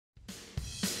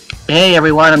Hey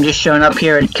everyone, I'm just showing up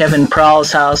here at Kevin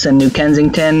Prall's house in New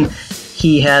Kensington.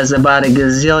 He has about a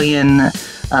gazillion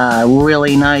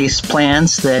really nice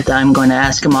plants that I'm going to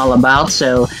ask him all about,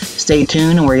 so stay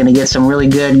tuned and we're going to get some really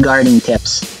good gardening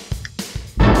tips.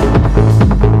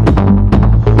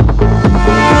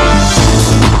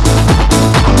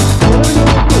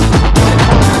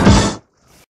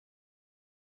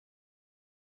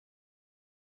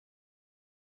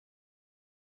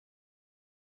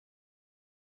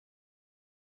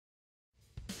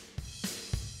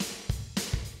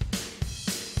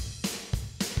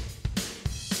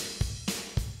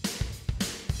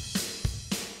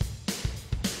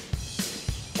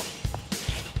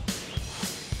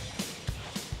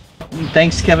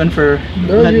 Thanks, Kevin, for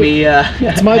letting me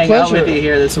hang out with you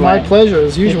here this morning. My pleasure,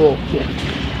 as usual.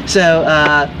 So,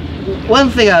 one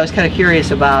thing I was kind of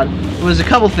curious about was a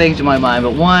couple things in my mind,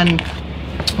 but one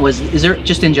was, is there,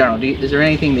 just in general, is there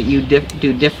anything that you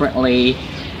do differently?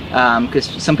 Because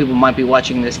some people might be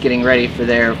watching this getting ready for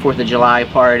their 4th of July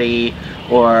party,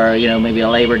 or maybe a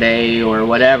Labor Day or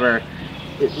whatever.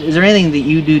 Is there anything that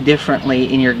you do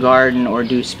differently in your garden or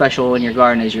do special in your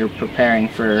garden as you're preparing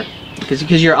for,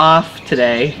 because you're off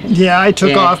today? Yeah, I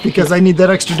took off because I need that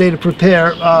extra day to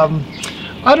prepare.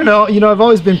 I don't know, I've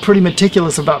always been pretty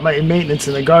meticulous about my maintenance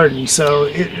in the garden, so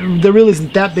there really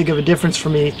isn't that big of a difference for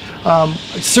me.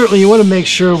 Certainly you want to make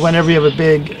sure whenever you have a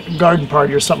big garden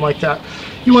party or something like that,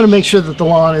 you want to make sure that the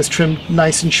lawn is trimmed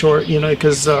nice and short,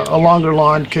 because a longer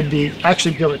lawn could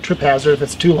actually become a trip hazard if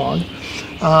it's too long.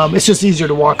 It's just easier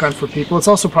to walk on for people. It's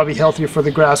also probably healthier for the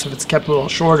grass if it's kept a little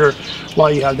shorter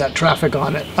while you have that traffic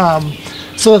on it.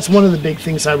 So that's one of the big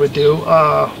things I would do.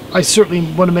 I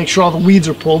certainly want to make sure all the weeds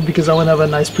are pulled because I want to have a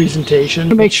nice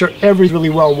presentation. Make sure everything's really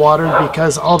well watered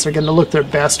because also are going to look their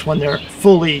best when they're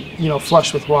fully,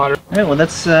 flush with water. All right, well,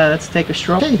 let's take a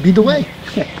stroll. Okay, lead the way.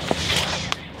 Okay.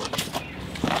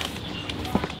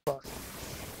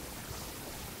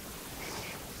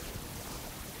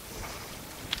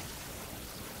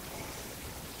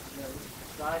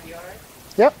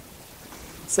 Yep,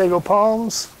 sago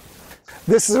palms.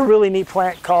 This is a really neat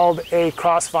plant called a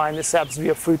crossvine. This happens to be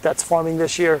a fruit that's forming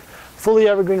this year. Fully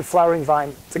evergreen flowering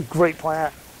vine. It's a great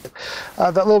plant.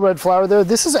 That little red flower there,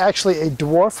 this is actually a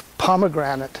dwarf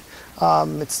pomegranate.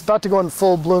 It's about to go in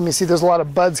full bloom. You see there's a lot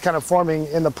of buds kind of forming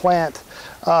in the plant.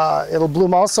 It'll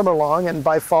bloom all summer long, and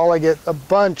by fall I get a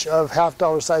bunch of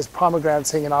 $half-dollar sized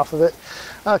pomegranates hanging off of it.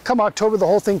 Come October, the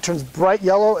whole thing turns bright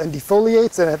yellow and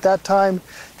defoliates, and at that time,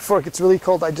 before it gets really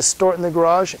cold, I just store it in the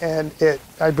garage and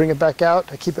I bring it back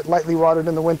out. I keep it lightly watered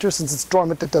in the winter since it's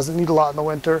dormant. It doesn't need a lot in the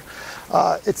winter.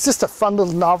 It's just a fun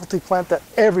little novelty plant that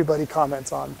everybody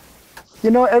comments on.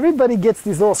 Everybody gets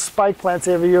these little spike plants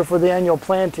every year for the annual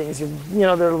plantings.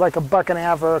 They're like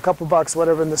 $1.50 or a couple bucks,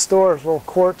 whatever, in the store, little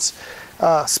quartz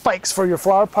spikes for your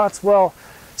flower pots. Well,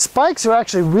 spikes are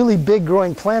actually really big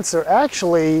growing plants. They're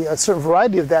actually, a certain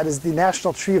variety of that is the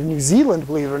national tree of New Zealand,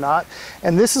 believe it or not.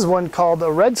 And this is one called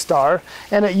a red star.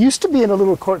 And it used to be in a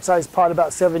little quart-sized pot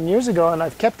about 7 years ago. And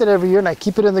I've kept it every year, and I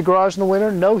keep it in the garage in the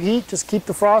winter. No heat, just keep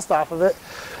the frost off of it.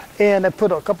 And I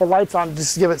put a couple lights on it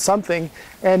just to give it something.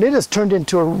 And it has turned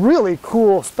into a really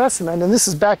cool specimen. And this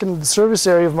is back in the service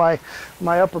area of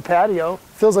my upper patio.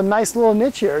 Fills a nice little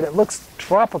niche here, and it looks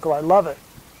tropical. I love it.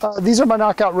 These are my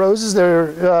knockout roses.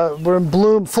 Were in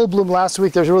bloom, full bloom last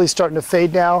week. They're really starting to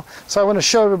fade now. So I want to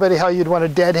show everybody how you'd want to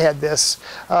deadhead this.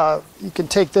 You can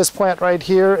take this plant right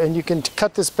here and you can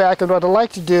cut this back. And what I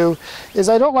like to do is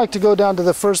I don't like to go down to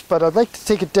the first bud. I'd like to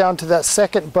take it down to that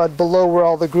second bud below where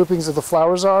all the groupings of the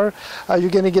flowers are.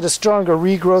 You're going to get a stronger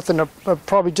regrowth and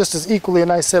probably just as equally a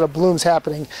nice set of blooms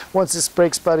happening once this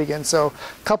breaks bud again. So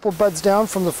a couple buds down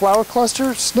from the flower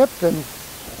cluster, snip, and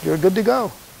you're good to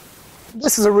go.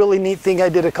 This is a really neat thing I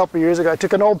did a couple years ago. I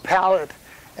took an old pallet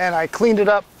and I cleaned it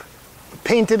up,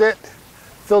 painted it,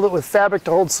 filled it with fabric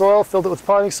to hold soil, filled it with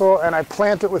potting soil, and I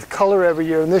plant it with color every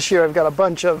year. And this year I've got a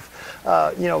bunch of,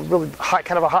 really hot,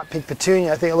 kind of a hot pink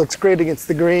petunia. I think it looks great against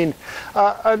the green.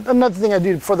 Another thing I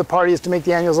do before the party is to make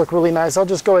the annuals look really nice. I'll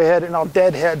just go ahead and I'll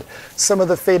deadhead some of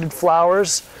the faded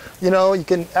flowers. You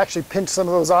can actually pinch some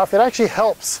of those off. It actually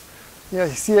helps. You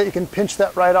see that you can pinch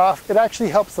that right off. It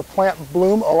actually helps the plant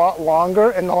bloom a lot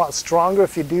longer and a lot stronger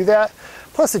if you do that.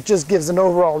 Plus it just gives an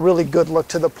overall really good look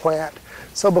to the plant.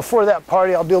 So before that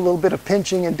party, I'll do a little bit of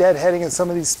pinching and deadheading in some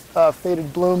of these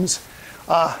faded blooms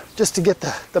just to get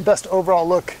the best overall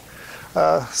look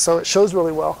so it shows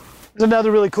really well. There's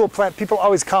another really cool plant. People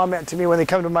always comment to me when they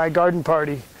come to my garden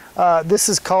party. This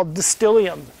is called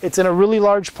Distilleum. It's in a really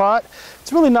large pot.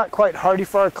 It's really not quite hardy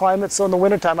for our climate, so in the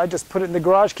wintertime I just put it in the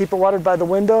garage, keep it watered by the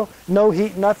window, no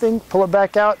heat, nothing, pull it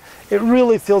back out. It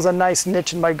really fills a nice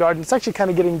niche in my garden. It's actually kind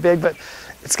of getting big, but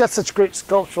it's got such great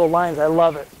sculptural lines. I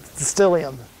love it. It's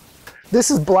Distilleum. This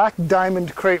is black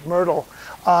diamond crepe myrtle.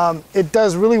 It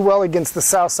does really well against the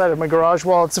south side of my garage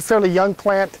wall. It's a fairly young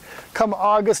plant. Come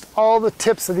August, all the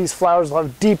tips of these flowers will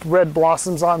have deep red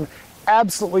blossoms on them.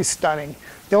 Absolutely stunning.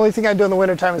 The only thing I do in the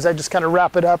wintertime is I just kind of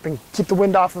wrap it up and keep the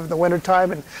wind off of it in the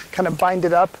wintertime and kind of bind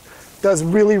it up. Does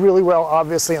really, really well,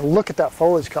 obviously, and look at that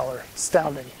foliage color.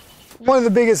 Astounding. One of the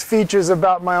biggest features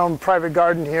about my own private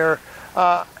garden here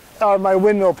are my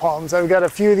windmill palms. I've got a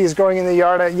few of these growing in the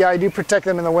yard. I do protect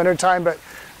them in the wintertime, but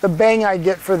the bang I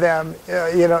get for them,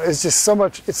 is just so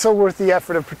much. It's so worth the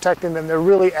effort of protecting them. They're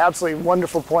really absolutely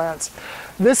wonderful plants.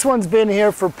 This one's been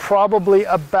here for probably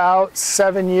about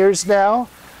 7 years now.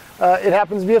 It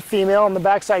happens to be a female. On the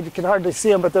backside you can hardly see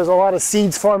them, but there's a lot of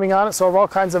seeds forming on it, so I have all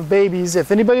kinds of babies.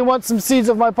 If anybody wants some seeds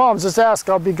of my palms, just ask.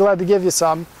 I'll be glad to give you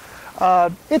some.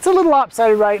 It's a little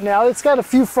lopsided right now. It's got a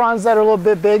few fronds that are a little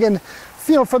bit big, and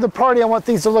for the party I want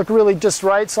things to look really just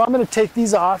right, so I'm going to take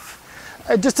these off.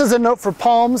 Just as a note for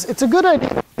palms, it's a good idea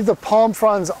to leave the palm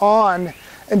fronds on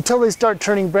until they start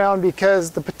turning brown,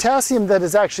 because the potassium that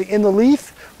is actually in the leaf,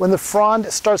 when the frond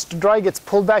starts to dry, gets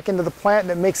pulled back into the plant,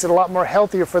 and it makes it a lot more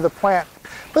healthier for the plant.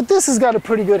 But this has got a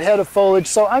pretty good head of foliage,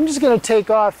 so I'm just going to take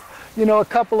off, a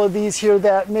couple of these here.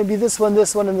 That maybe this one,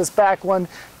 and this back one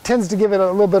tends to give it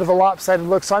a little bit of a lopsided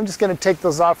look, so I'm just going to take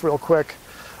those off real quick.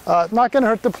 Not going to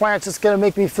hurt the plant, just going to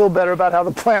make me feel better about how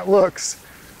the plant looks.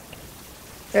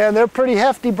 And they're pretty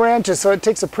hefty branches, so it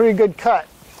takes a pretty good cut.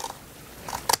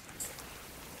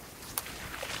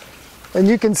 And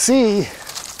you can see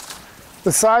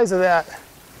the size of that.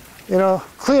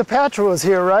 Cleopatra was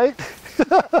here, right?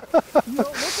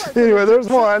 Anyway, there's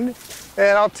one.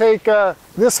 And I'll take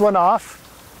this one off,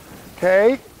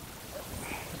 okay?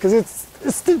 Because it's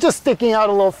just sticking out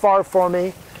a little far for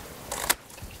me.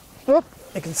 Whoop,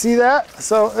 you can see that.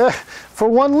 So for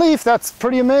one leaf, that's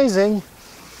pretty amazing.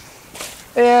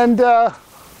 And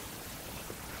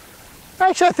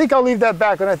actually, I think I'll leave that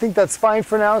back, and I think that's fine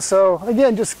for now. So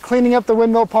again, just cleaning up the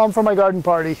windmill palm for my garden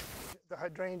party. The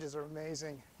hydrangeas are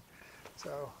amazing.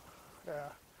 So yeah,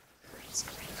 it's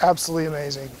absolutely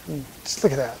amazing. Just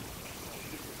look at that.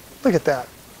 Look at that.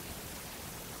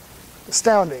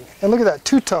 Astounding. And look at that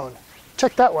two-tone.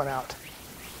 Check that one out.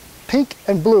 Pink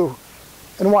and blue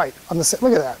and white on the same.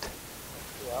 Look at that.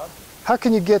 How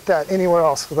can you get that anywhere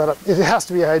else without it has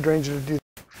to be a hydrangea to do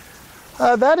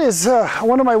that. That is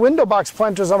one of my window box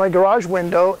planters on my garage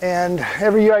window, and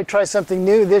every year I try something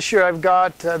new. This year I've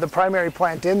got the primary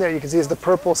plant in there. You can see is the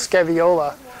purple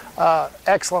scaeviola.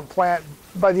 Excellent plant.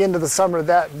 By the end of the summer,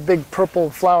 that big purple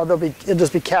flower, it'll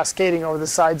just be cascading over the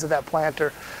sides of that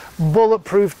planter.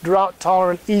 Bulletproof, drought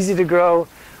tolerant, easy to grow.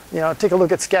 Take a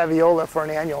look at scaeviola for an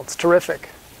annual. It's terrific.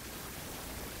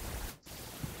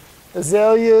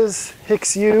 Azaleas,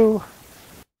 Hicksue.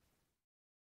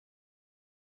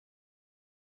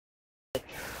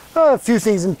 A few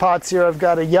things in pots here. I've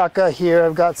got a yucca here.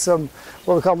 I've got some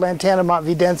what we call Lantana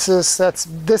montvidensis.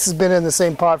 This has been in the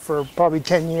same pot for probably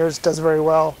 10 years. Does very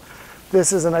well.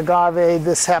 This is an agave.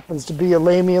 This happens to be a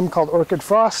lamium called Orchid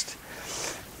Frost.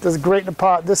 Does great in a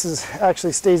pot. This is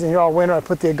actually stays in here all winter. I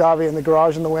put the agave in the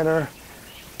garage in the winter.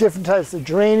 Different types of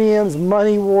geraniums,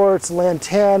 moneyworts,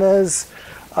 lantanas.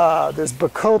 There's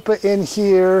bacopa in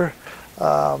here.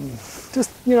 Just,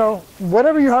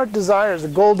 whatever your heart desires. A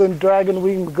golden dragon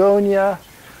wing begonia,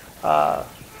 a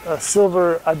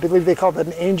silver, I believe they call that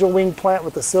an angel wing plant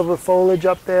with the silver foliage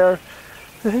up there.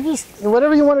 Just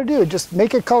whatever you want to do, just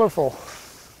make it colorful.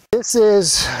 This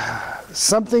is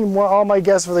something all my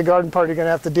guests for the garden party are going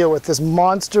to have to deal with, this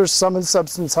monster summon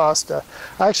substance hosta.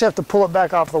 I actually have to pull it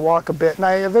back off the walk a bit, and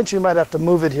I eventually might have to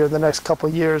move it here in the next couple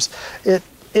of years. It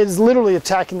is literally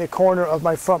attacking the corner of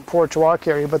my front porch walk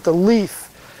area, but the leaf,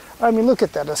 look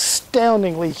at that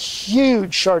astoundingly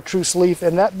huge chartreuse leaf,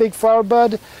 and that big flower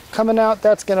bud coming out,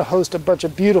 that's going to host a bunch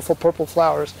of beautiful purple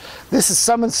flowers. This is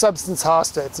Summon Substance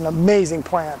Hosta. It's an amazing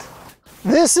plant.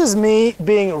 This is me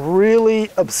being really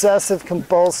obsessive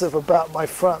compulsive about my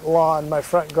front lawn, my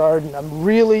front garden. I'm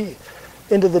really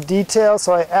into the detail,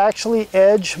 so I actually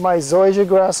edge my zoysia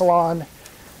grass lawn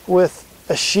with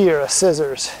a shear, a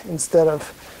scissors, instead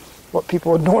of what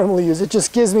people would normally use. It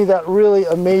just gives me that really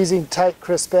amazing tight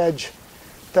crisp edge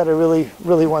that I really,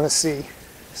 really want to see.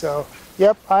 So,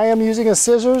 yep, I am using a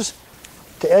scissors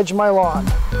to edge my lawn.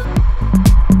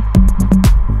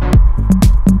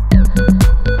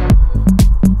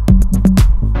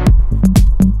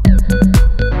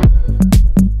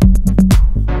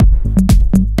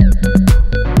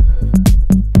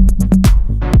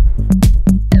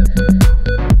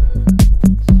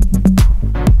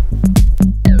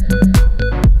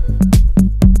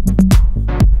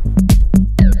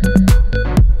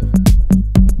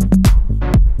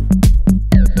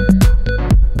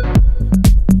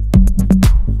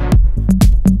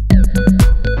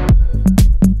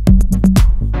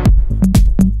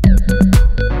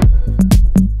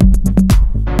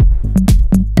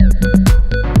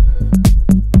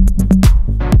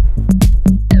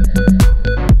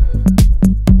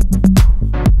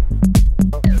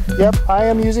 Yep, I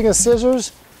am using a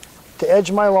scissors to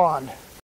edge my lawn.